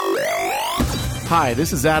Hi,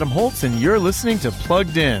 this is Adam Holtz, and you're listening to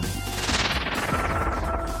Plugged In.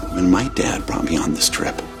 When my dad brought me on this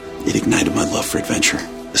trip, it ignited my love for adventure.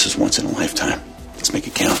 This is once in a lifetime. Let's make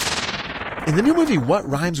it count. In the new movie What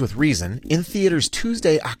Rhymes with Reason, in theaters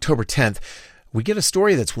Tuesday, October 10th, we get a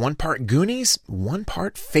story that's one part Goonies, one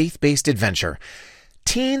part faith-based adventure.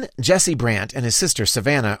 Teen Jesse Brandt and his sister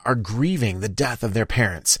Savannah are grieving the death of their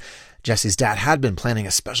parents. Jesse's dad had been planning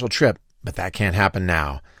a special trip, but that can't happen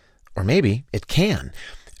now. Or maybe it can.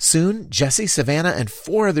 Soon, Jesse, Savannah, and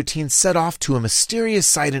 4 other teens set off to a mysterious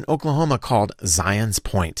site in Oklahoma called Zion's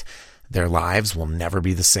Point. Their lives will never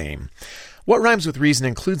be the same. What Rhymes with Reason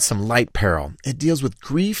includes some light peril. It deals with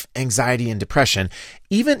grief, anxiety, and depression,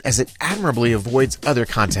 even as it admirably avoids other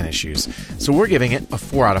content issues. So we're giving it a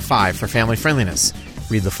 4 out of 5 for family friendliness.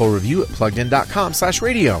 Read the full review at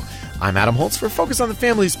pluggedin.com/radio. I'm Adam Holtz for Focus on the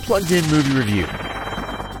Family's Plugged In Movie Review.